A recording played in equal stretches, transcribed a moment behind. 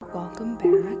welcome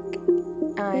back.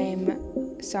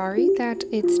 I'm sorry that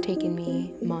it's taken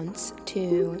me months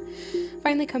to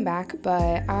finally come back,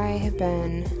 but I have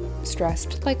been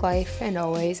stressed like life and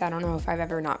always. I don't know if I've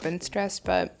ever not been stressed,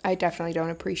 but I definitely don't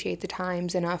appreciate the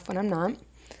times enough when I'm not.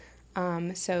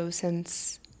 So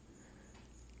since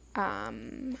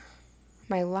my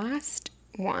last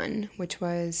one, which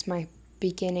was my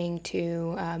beginning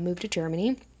to move to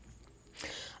Germany,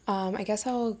 I guess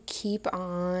I'll keep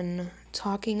on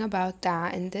talking about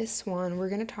that. In this one, we're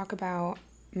going to talk about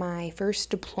my first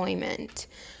deployment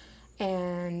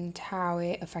and how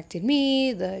it affected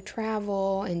me, the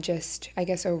travel, and just, I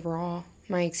guess, overall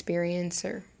my experience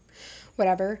or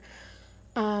whatever.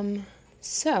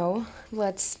 So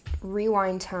let's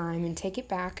rewind time and take it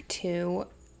back to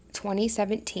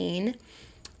 2017.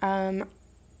 Let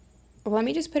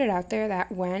me just put it out there that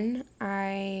when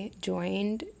I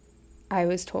joined, I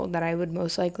was told that I would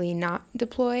most likely not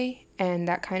deploy, and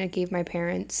that kind of gave my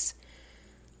parents,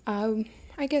 I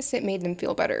guess it made them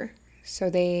feel better. So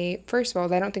they, first of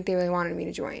all, I don't think they really wanted me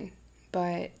to join,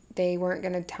 but they weren't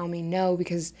going to tell me no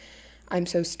because I'm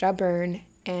so stubborn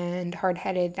and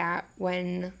hard-headed that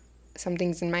when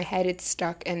something's in my head, it's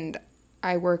stuck and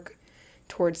I work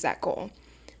towards that goal.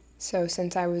 So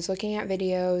since I was looking at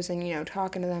videos and,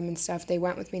 talking to them and stuff, they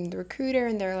went with me to the recruiter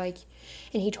and they're like,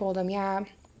 and he told them, yeah,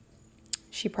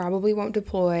 she probably won't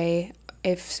deploy.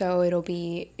 If so, it'll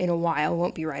be in a while,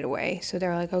 won't be right away. So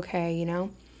they're like, okay,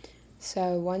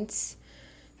 So once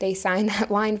they signed that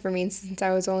line for me, since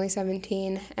I was only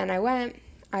 17 and I went,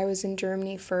 I was in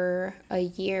Germany for a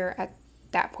year at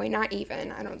that point, not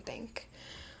even, I don't think.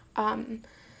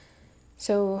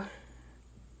 So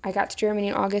I got to Germany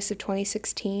in August of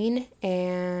 2016,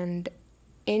 and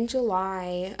in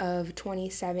July of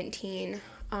 2017,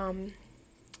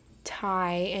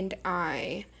 Ty and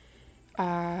I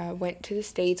went to the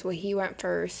States. Well, he went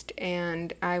first,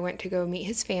 and I went to go meet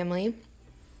his family,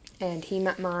 and he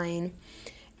met mine.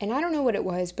 And I don't know what it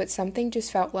was, but something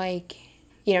just felt like,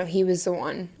 he was the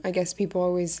one. I guess people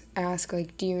always ask,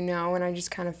 like, do you know? And I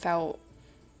just kind of felt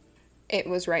it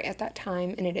was right at that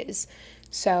time, and it is.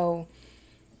 So,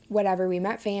 whatever, we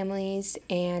met families,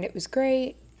 and it was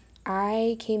great.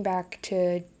 I went back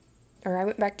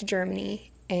to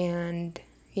Germany and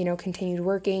continued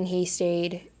working. He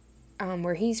stayed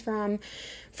where he's from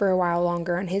for a while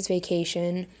longer on his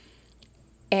vacation,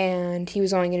 and he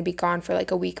was only going to be gone for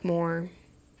like a week more,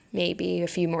 maybe a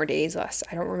few more days less,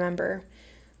 I don't remember.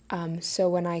 So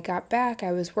when I got back,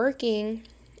 I was working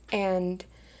and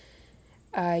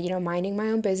minding my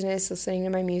own business, listening to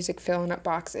my music, filling up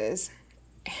boxes,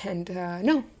 and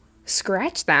no,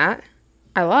 scratch that,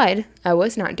 I lied. I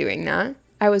was not doing that.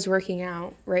 I was working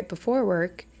out right before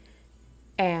work,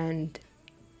 and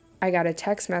I got a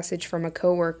text message from a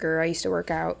coworker. I used to work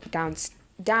out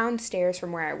downstairs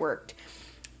from where I worked,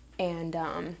 and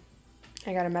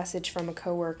I got a message from a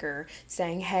coworker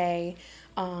saying, hey,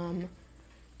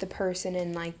 the person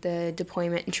in like the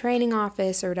deployment and training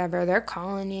office or whatever, they're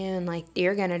calling you and like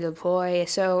you're gonna deploy.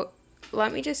 So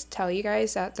let me just tell you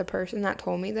guys that the person that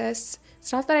told me this,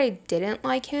 it's not that I didn't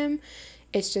like him,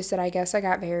 it's just that I guess I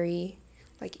got very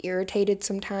like irritated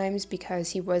sometimes because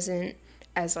he wasn't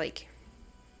as like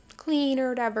clean or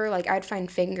whatever. Like I'd find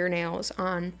fingernails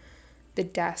on the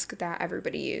desk that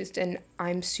everybody used, and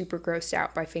I'm super grossed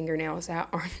out by fingernails that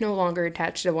are no longer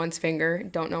attached to one's finger.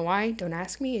 Don't know why, don't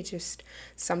ask me, it's just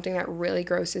something that really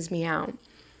grosses me out.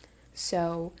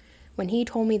 So when he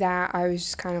told me that, I was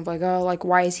just kind of like, oh, like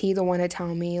why is he the one to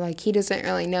tell me? Like he doesn't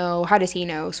really know, how does he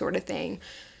know, sort of thing.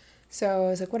 So I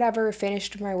was like, whatever,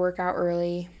 finished my workout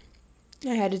early.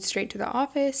 I headed straight to the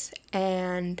office,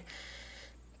 and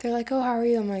they're like, oh, how are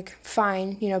you? I'm like,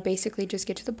 fine, basically just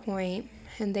get to the point.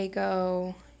 And they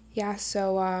go, yeah,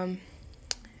 so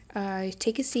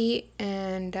take a seat,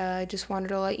 and just wanted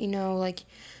to let you know, like,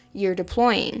 you're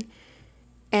deploying.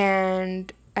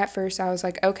 And at first I was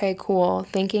like, okay, cool,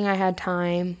 thinking I had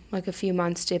time, like a few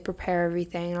months to prepare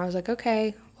everything. And I was like,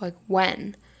 okay, like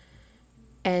when?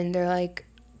 And they're like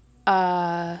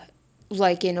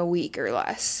in a week or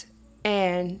less.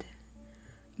 And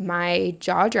my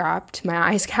jaw dropped, my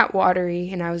eyes got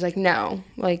watery, and I was like, no,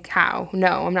 like how?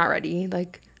 No, I'm not ready.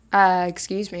 Like,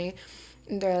 excuse me.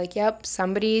 And they're like, yep,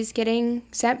 somebody's getting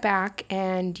sent back,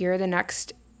 and you're the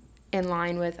next in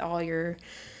line with all your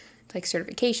like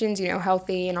certifications,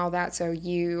 healthy and all that, so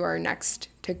you are next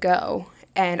to go.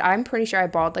 And I'm pretty sure I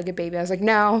bawled like a baby. I was like,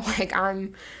 no, like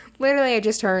I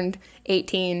just turned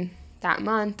 18 that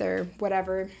month or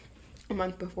whatever, a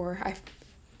month before. I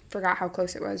forgot how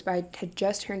close it was, but I had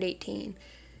just turned 18.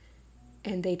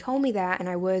 And they told me that, and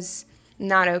I was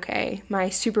not okay. My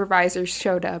supervisor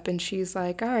showed up and she's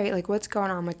like, all right, like, what's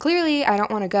going on? I'm like, clearly I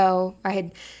don't want to go. I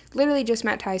had literally just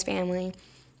met Ty's family.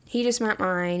 He just met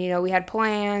mine. You know, we had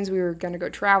plans. We were going to go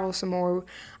travel some more.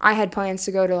 I had plans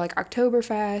to go to, like,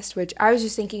 Oktoberfest, which I was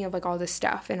just thinking of, like, all this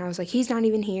stuff. And I was like, he's not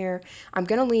even here. I'm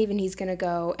going to leave and he's going to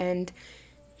go. And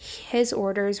his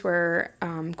orders were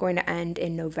going to end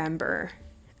in November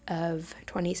of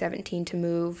 2017 to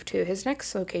move to his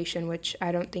next location, which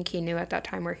I don't think he knew at that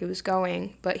time where he was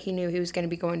going, but he knew he was going to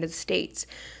be going to the States.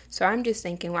 So I'm just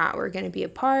thinking, wow, we're going to be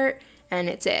apart and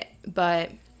it's it.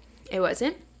 But it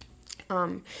wasn't.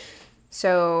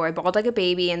 So I bawled like a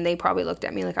baby, and they probably looked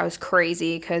at me like I was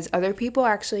crazy because other people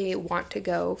actually want to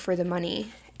go for the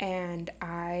money, and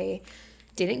I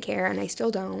didn't care, and I still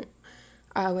don't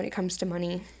when it comes to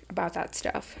money about that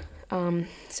stuff.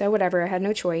 So whatever, I had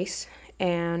no choice,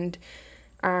 and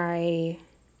I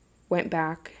went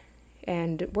back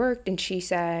and worked, and she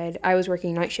said, I was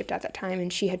working night shift at that time,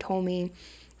 and she had told me,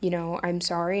 you know, I'm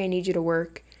sorry, I need you to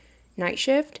work night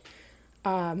shift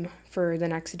for the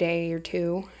next day or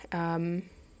two,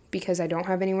 because I don't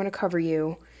have anyone to cover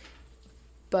you,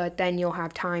 but then you'll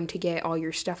have time to get all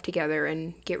your stuff together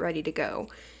and get ready to go.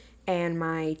 And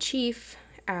my chief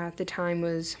at the time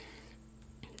was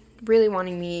really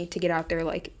wanting me to get out there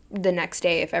like the next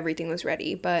day if everything was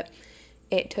ready, but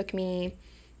it took me,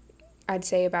 I'd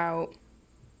say, about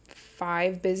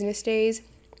 5 business days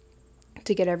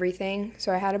to get everything,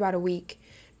 so I had about a week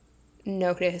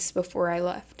notice before I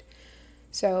left.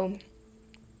 So,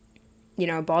 you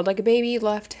know, I bawled like a baby,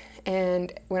 left,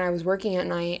 and when I was working at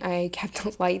night, I kept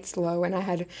the lights low, and I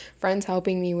had friends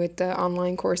helping me with the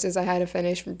online courses I had to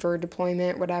finish for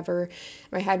deployment, whatever.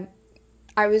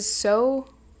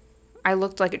 I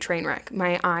looked like a train wreck.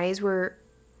 My eyes were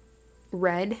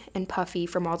red and puffy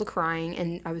from all the crying,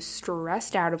 and I was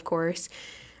stressed out, of course.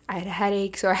 I had a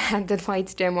headache, so I had the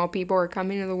lights dim while people were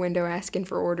coming to the window asking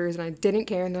for orders, and I didn't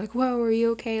care. And they're like, whoa, are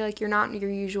you okay? Like, you're not your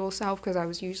usual self, because I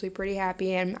was usually pretty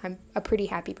happy, and I'm a pretty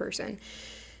happy person.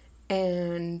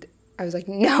 And I was like,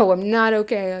 no, I'm not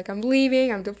okay. Like, I'm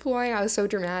leaving, I'm deploying. I was so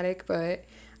dramatic, but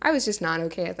I was just not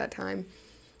okay at that time.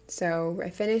 So I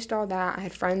finished all that. I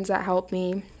had friends that helped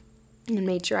me and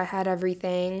made sure I had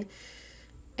everything.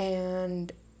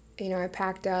 And, you know, I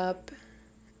packed up.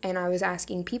 And I was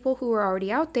asking people who were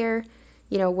already out there,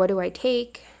 you know, what do I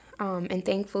take? And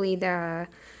thankfully, they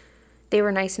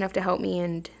were nice enough to help me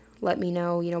and let me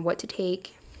know, you know, what to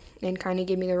take and kind of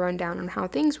give me the rundown on how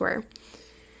things were.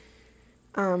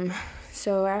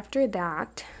 So after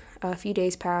that, a few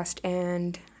days passed,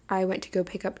 and I went to go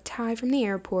pick up Ty from the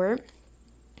airport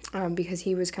because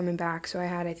he was coming back. So I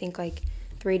had, I think, like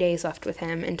 3 days left with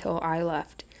him until I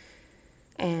left.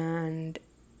 And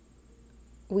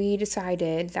we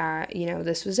decided that, you know,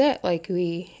 this was it. Like,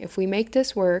 if we make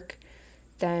this work,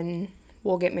 then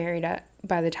we'll get married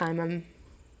by the time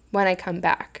when I come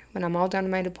back. When I'm all done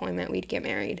with my deployment, we'd get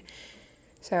married.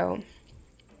 So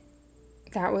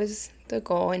that was the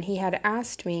goal. And he had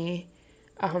asked me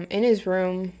in his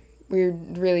room, we were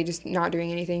really just not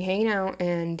doing anything, hanging out,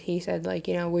 and he said, like,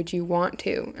 you know, would you want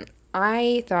to? And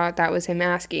I thought that was him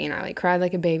asking, and I, like, cried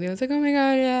like a baby. I was like, oh my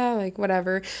god, yeah, like,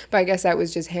 whatever. But I guess that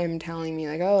was just him telling me,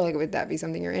 like, oh, like, would that be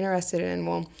something you're interested in?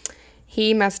 Well,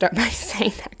 he messed up by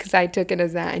saying that, because I took it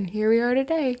as that, and here we are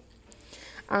today.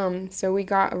 So we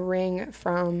got a ring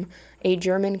from a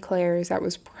German Claire's that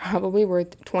was probably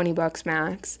worth $20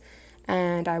 max,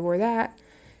 and I wore that,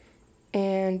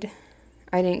 and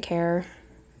I didn't care.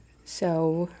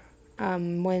 So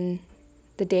when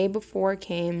the day before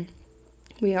came,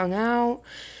 we hung out,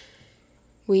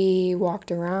 we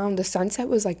walked around. The sunset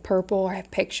was like purple. I have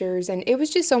pictures, and it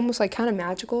was just almost like kind of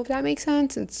magical, if that makes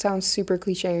sense. It sounds super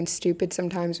cliche and stupid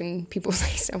sometimes when people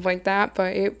say stuff like that,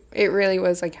 but it really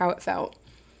was like how it felt.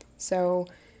 So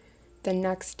the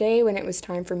next day when it was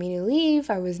time for me to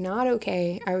leave, I was not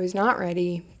okay. I was not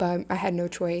ready, but I had no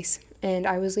choice. And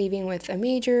I was leaving with a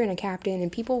major and a captain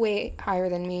and people way higher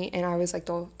than me, and I was like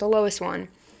the lowest one.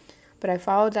 But I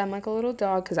followed them like a little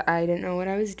dog because I didn't know what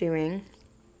I was doing.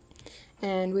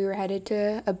 And we were headed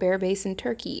to a bear base in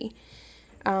Turkey.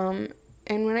 And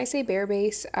when I say bear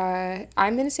base, I'm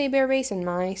going to say bear base in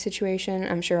my situation.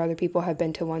 I'm sure other people have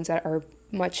been to ones that are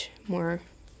much more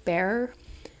bare.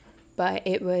 But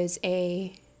it was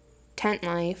a tent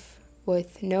life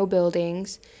with no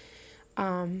buildings.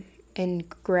 And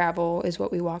gravel is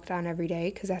what we walked on every day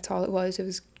because that's all it was. It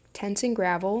was tents and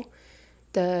gravel.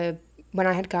 When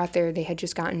I had got there, they had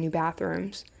just gotten new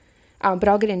bathrooms. But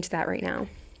I'll get into that right now.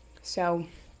 So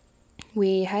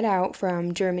we head out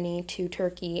from Germany to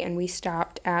Turkey, and we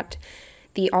stopped at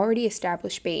the already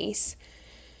established base.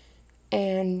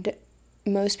 And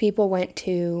most people went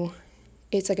to,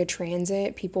 it's like a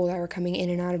transit. People that were coming in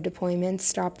and out of deployments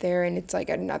stop there, and it's like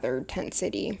another tent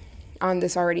city on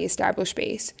this already established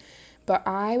base. But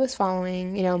I was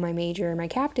following, my major, my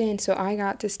captain, so I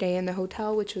got to stay in the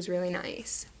hotel, which was really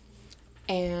nice.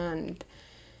 And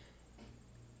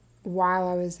while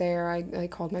I was there, I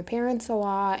called my parents a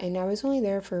lot, and I was only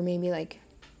there for maybe like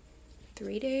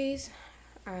 3 days,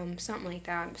 something like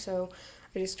that. So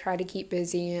I just tried to keep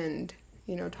busy and,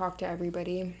 talk to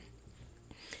everybody.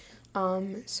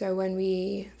 So when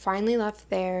we finally left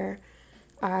there,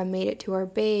 made it to our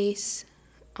base,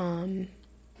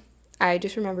 I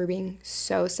just remember being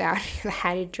so sad because I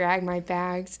had to drag my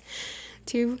bags,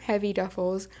 2 heavy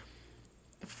duffels,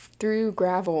 through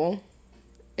gravel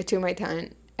to my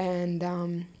tent.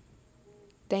 And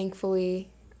thankfully,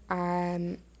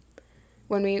 when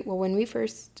I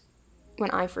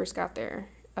first got there,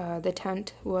 the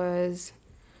tent was,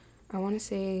 I want to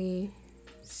say,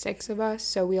 6 of us,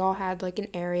 so we all had like an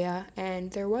area,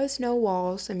 and there was no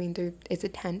walls. I mean, it's a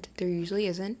tent, there usually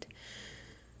isn't,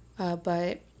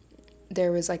 but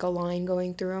there was like a line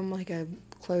going through them, like a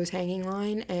clothes hanging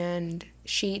line, and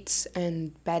sheets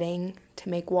and bedding to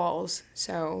make walls.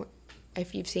 So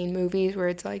if you've seen movies where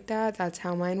it's like that, that's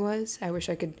how mine was. I wish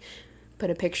I could put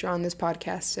a picture on this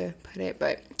podcast to put it,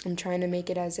 but I'm trying to make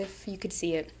it as if you could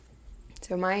see it.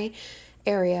 So my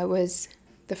area was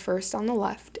the first on the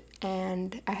left,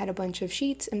 and I had a bunch of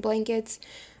sheets and blankets.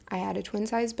 I had a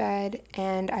twin-size bed,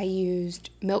 and I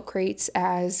used milk crates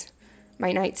as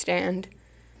my nightstand.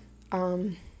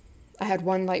 I had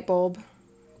 1 light bulb,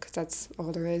 because that's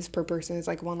all there is per person, is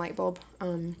like 1 light bulb.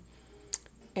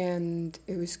 And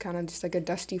it was kind of just like a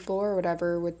dusty floor or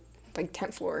whatever with like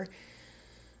tent floor.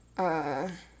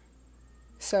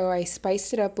 So I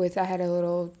spiced it up with, I had a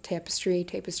little tapestry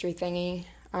thingy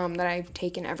that I've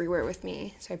taken everywhere with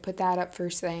me. So I put that up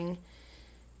first thing,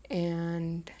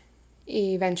 and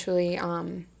eventually,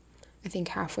 I think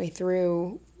halfway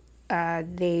through,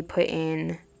 they put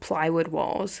in plywood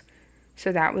walls.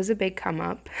 So that was a big come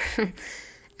up,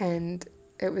 and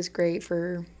it was great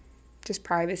for just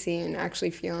privacy and actually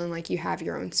feeling like you have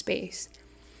your own space.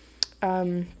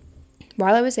 While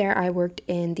I was there, I worked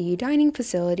in the dining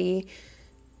facility,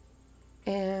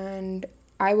 and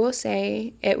I will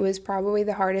say it was probably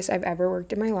the hardest I've ever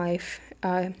worked in my life.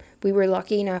 We were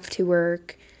lucky enough to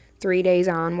work 3 days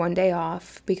on, 1 day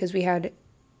off, because we had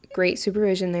great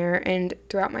supervision there, and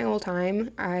throughout my whole time,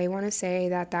 I want to say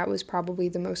that was probably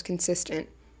the most consistent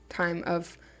time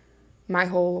of my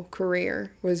whole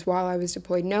career, was while I was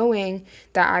deployed, knowing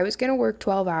that I was going to work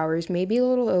 12 hours, maybe a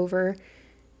little over,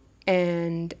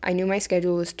 and I knew my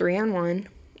schedule was 3 on 1,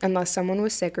 unless someone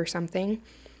was sick or something,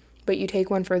 but you take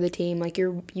one for the team, like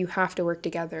you have to work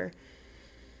together.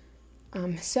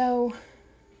 So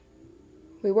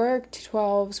we worked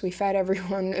 12s, we fed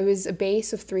everyone. It was a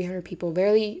base of 300 people,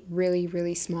 really, really,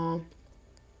 really small.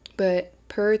 But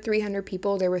per 300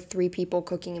 people, there were 3 people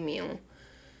cooking a meal.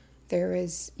 There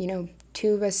was,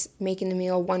 2 of us making the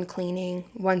meal, 1 cleaning,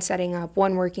 1 setting up,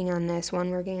 1 working on this,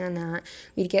 1 working on that.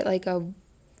 We'd get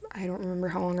I don't remember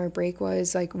how long our break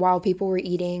was, like while people were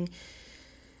eating.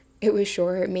 It was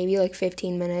short, maybe like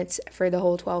 15 minutes for the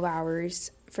whole 12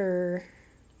 hours for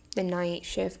the night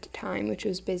shift time, which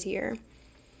was busier.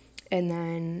 And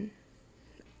then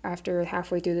after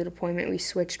halfway through the deployment, we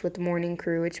switched with the morning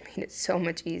crew, which made it so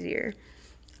much easier.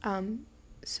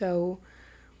 So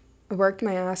I worked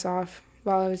my ass off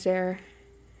while I was there,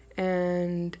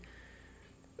 and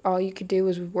all you could do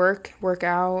was work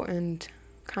out, and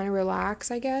kind of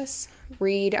relax, I guess.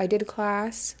 Read. I did a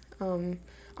class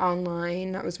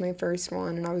online. That was my first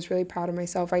one, and I was really proud of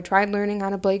myself. I tried learning how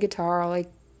to play guitar. All I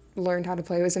learned how to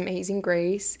play was Amazing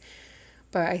Grace,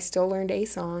 but I still learned a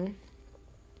song.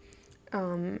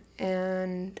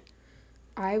 And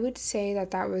I would say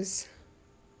that was,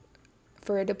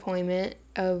 for a deployment,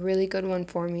 a really good one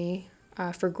for me,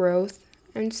 for growth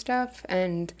and stuff.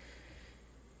 And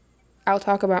I'll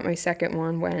talk about my second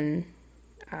one when,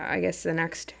 I guess, the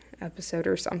next episode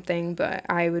or something, but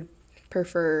I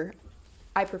preferred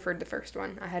the first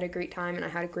one. I had a great time, and I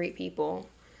had great people,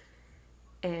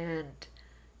 and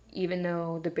even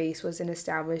though the base wasn't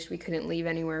established, we couldn't leave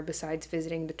anywhere besides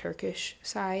visiting the Turkish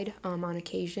side on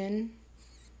occasion.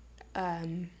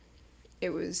 It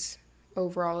was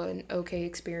overall an okay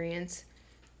experience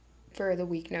for the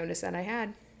week notice that I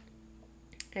had.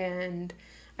 And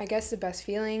I guess the best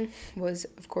feeling was,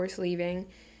 of course, leaving,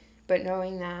 but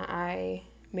knowing that I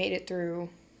made it through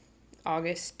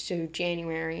August to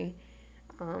January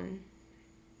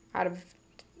out of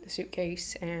the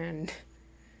suitcase and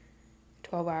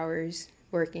 12 hours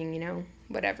working,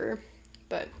 whatever.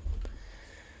 But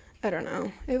I don't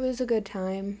know. It was a good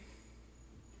time.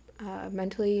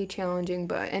 Mentally challenging,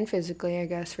 and physically, I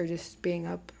guess, for just being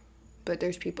up. But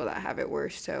there's people that have it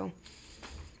worse, so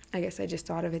I guess I just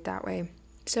thought of it that way.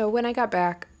 So when I got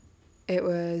back, it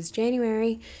was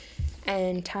January,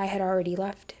 and Ty had already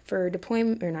left for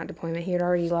deployment, or not deployment, he had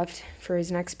already left for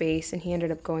his next base, and he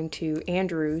ended up going to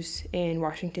Andrews in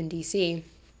Washington, D.C.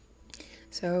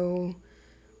 So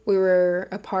we were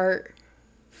apart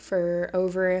for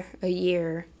over a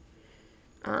year,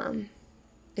 and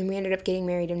we ended up getting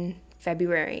married in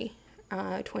February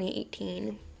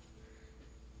 2018.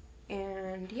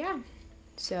 And yeah,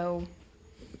 so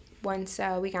once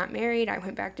we got married, I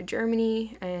went back to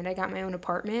Germany and I got my own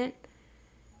apartment.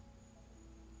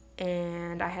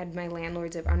 And I had my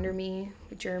landlords up under me,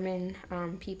 German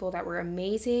people that were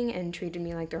amazing and treated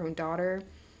me like their own daughter.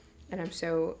 And I'm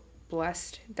so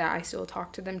blessed that I still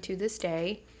talk to them to this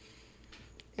day.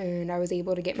 And I was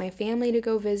able to get my family to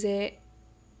go visit.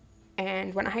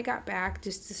 And when I got back,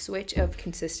 just the switch of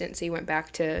consistency went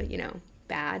back to,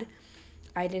 bad.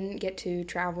 I didn't get to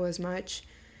travel as much.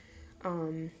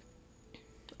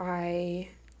 I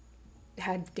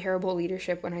had terrible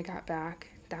leadership when I got back.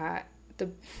 That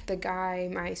the guy,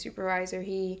 my supervisor,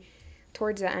 he,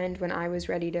 towards the end when I was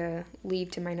ready to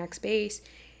leave to my next base,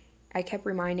 I kept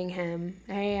reminding him,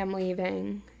 hey, I'm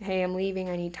leaving. Hey, I'm leaving.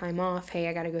 I need time off. Hey,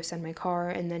 I got to go send my car.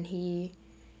 And then he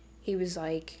was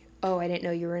like, oh, I didn't know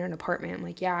you were in an apartment. I'm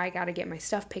like, yeah, I got to get my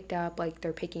stuff picked up. Like,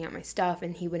 they're picking up my stuff,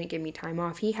 and he wouldn't give me time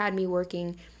off. He had me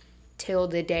working till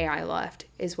the day I left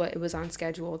is what it was on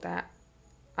schedule. That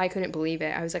I couldn't believe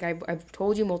it. I was like, I've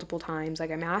told you multiple times,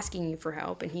 like, I'm asking you for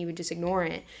help, and he would just ignore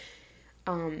it.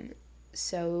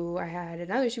 So I had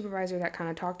another supervisor that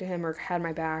kind of talked to him or had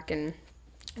my back and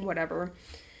whatever.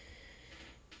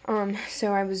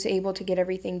 So I was able to get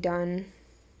everything done,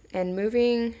 and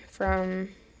moving from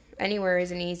anywhere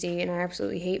isn't easy, and I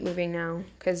absolutely hate moving now,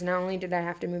 because not only did I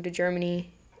have to move to Germany,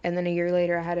 and then a year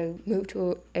later I had to move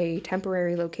to a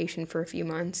temporary location for a few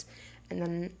months, and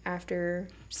then after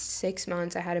 6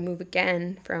 months I had to move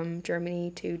again from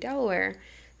Germany to Delaware.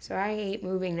 So I hate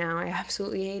moving now. I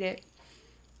absolutely hate it.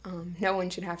 No one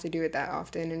should have to do it that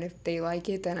often, and if they like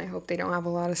it, then I hope they don't have a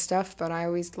lot of stuff, but I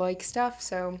always like stuff,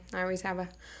 so I always have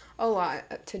a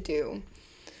lot to do.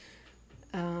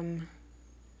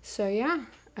 So yeah,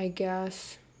 I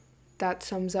guess that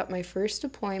sums up my first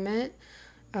deployment.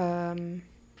 I'm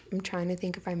trying to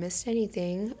think if I missed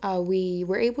anything. We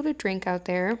were able to drink out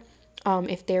there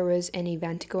if there was an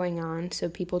event going on, so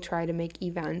people try to make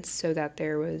events so that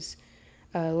there was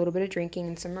a little bit of drinking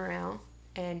and some morale.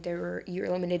 And you were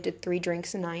limited to 3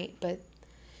 drinks a night, but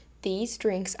these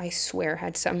drinks, I swear,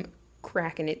 had some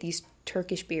crack in it. These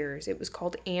Turkish beers. It was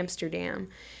called Amsterdam,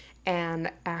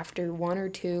 and after 1 or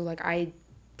 2, like, I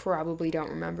probably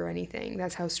don't remember anything.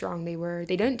 That's how strong they were.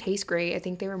 They didn't taste great. I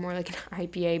think they were more like an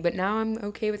IPA, but now I'm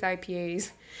okay with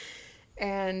IPAs.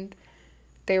 And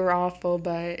they were awful,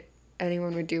 but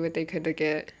anyone would do what they could to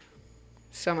get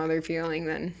some other feeling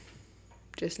than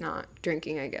just not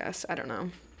drinking, I guess. I don't know.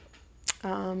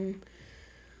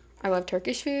 I love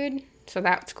Turkish food, so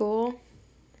that's cool.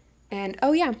 And,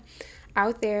 oh yeah,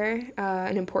 out there,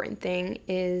 an important thing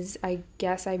is, I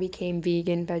guess I became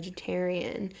vegan,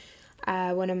 vegetarian.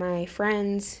 One of my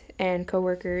friends and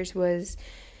coworkers was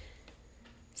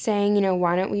saying,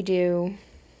 why don't we do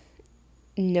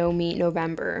no meat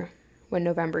November when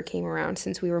November came around.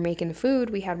 Since we were making the food,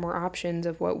 we had more options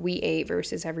of what we ate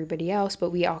versus everybody else, but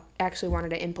we all actually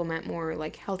wanted to implement more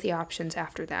like healthy options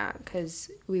after that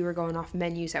because we were going off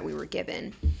menus that we were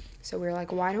given. So we were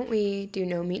like, why don't we do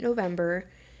no meat November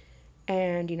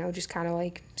and, just kind of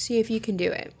like see if you can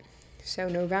do it. So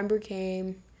November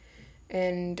came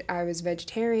and I was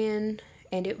vegetarian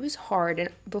and it was hard. And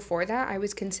before that, I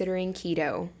was considering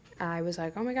keto. I was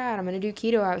like, oh my God, I'm going to do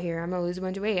keto out here. I'm going to lose a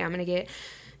bunch of weight. I'm going to get,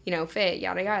 fit,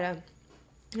 yada, yada.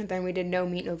 And then we did no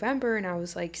meat November and I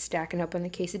was like stacking up on the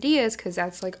quesadillas because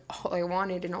that's like all I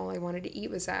wanted and all I wanted to eat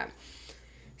was that.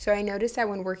 So I noticed that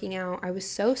when working out, I was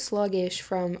so sluggish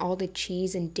from all the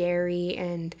cheese and dairy,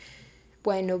 and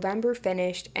when November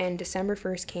finished and December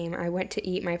 1st came, I went to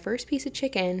eat my first piece of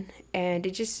chicken and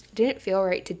it just didn't feel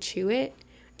right to chew it,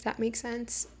 if that makes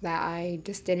sense, that I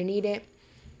just didn't eat it.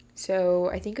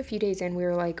 So I think a few days in, we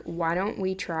were like, why don't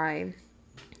we try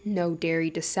no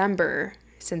dairy December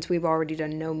since we've already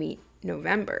done no meat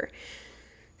November?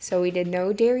 So we did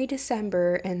no dairy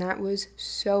December, and that was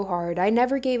so hard. I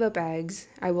never gave up eggs,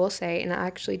 I will say, and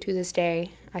actually to this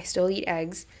day, I still eat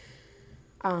eggs.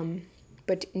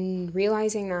 But in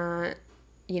realizing that,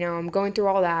 I'm going through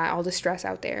all that, all the stress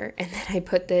out there, and then I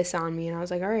put this on me, and I was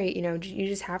like, all right, you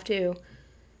just have to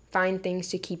find things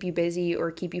to keep you busy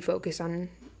or keep you focused on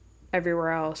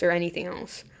everywhere else or anything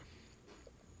else.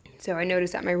 So I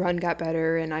noticed that my run got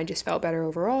better and I just felt better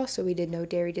overall, so we did no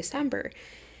dairy December.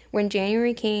 When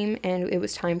January came and it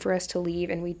was time for us to leave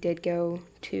and we did go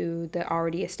to the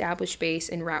already established base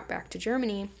en route back to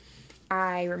Germany,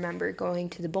 I remember going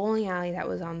to the bowling alley that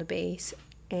was on the base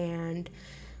and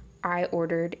I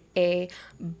ordered a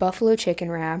buffalo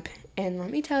chicken wrap. And let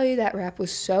me tell you, that wrap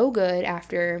was so good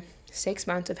after 6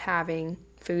 months of having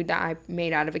food that I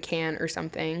made out of a can or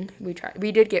something.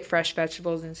 We did get fresh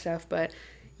vegetables and stuff, but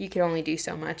you could only do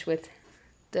so much with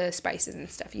the spices and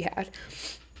stuff you had.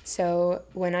 So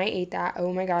when I ate that,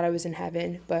 oh my God, I was in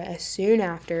heaven. But as soon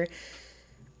after,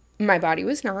 my body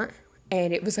was not,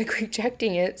 and it was like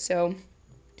rejecting it. So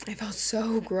I felt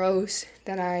so gross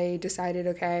that I decided,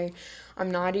 okay,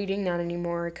 I'm not eating that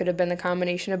anymore. It could have been the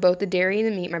combination of both the dairy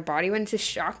and the meat. My body went into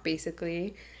shock,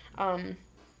 basically.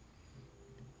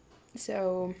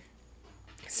 So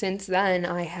since then,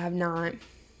 I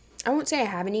won't say I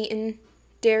haven't eaten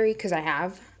dairy, because I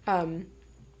have,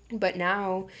 but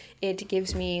now it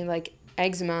gives me like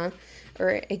eczema,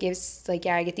 or it gives like,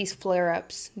 I get these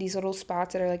flare-ups, these little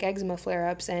spots that are like eczema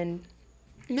flare-ups, and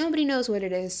nobody knows what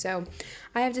it is. So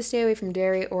I have to stay away from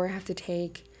dairy, or I have to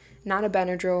take not a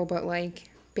Benadryl, but like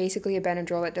basically a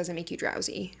Benadryl that doesn't make you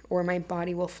drowsy, or my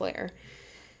body will flare.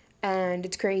 And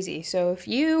it's crazy. So if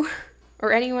you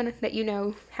or anyone that you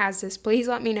know has this, please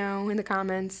let me know in the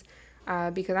comments,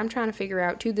 because I'm trying to figure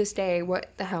out to this day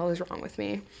what the hell is wrong with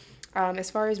me. As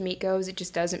far as meat goes, it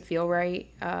just doesn't feel right.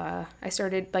 I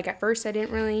started, like, at first I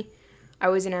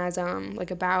wasn't as,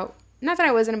 about, not that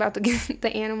I wasn't about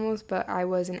the animals, but I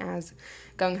wasn't as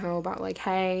gung-ho about, like,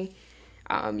 hey,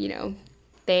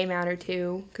 they matter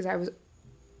too, because I was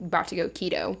about to go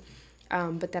keto.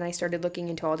 But then I started looking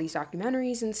into all these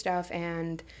documentaries and stuff,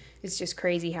 and it's just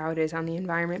crazy how it is on the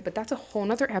environment, but that's a whole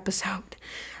nother episode.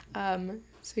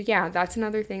 So yeah, that's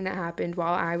another thing that happened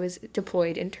while I was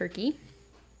deployed in Turkey.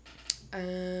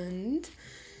 And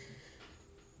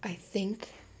I think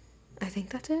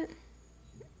that's it.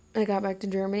 I got back to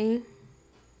Germany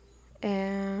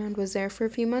and was there for a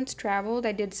few months, traveled.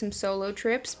 I did some solo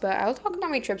trips, but I'll talk about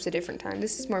my trips a different time.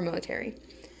 This is more military.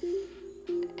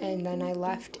 And then I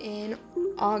left in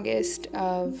August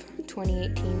of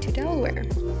 2018 to Delaware.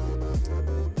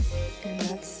 And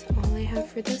that's all I have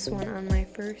for this one on my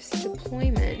first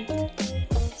deployment.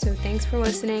 So thanks for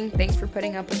listening. Thanks for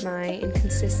putting up with my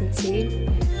inconsistency.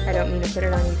 I don't mean to put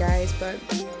it on you guys, but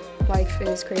life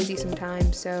is crazy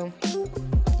sometimes. So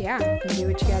yeah, you do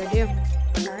what you gotta do.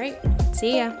 All right,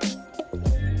 see ya.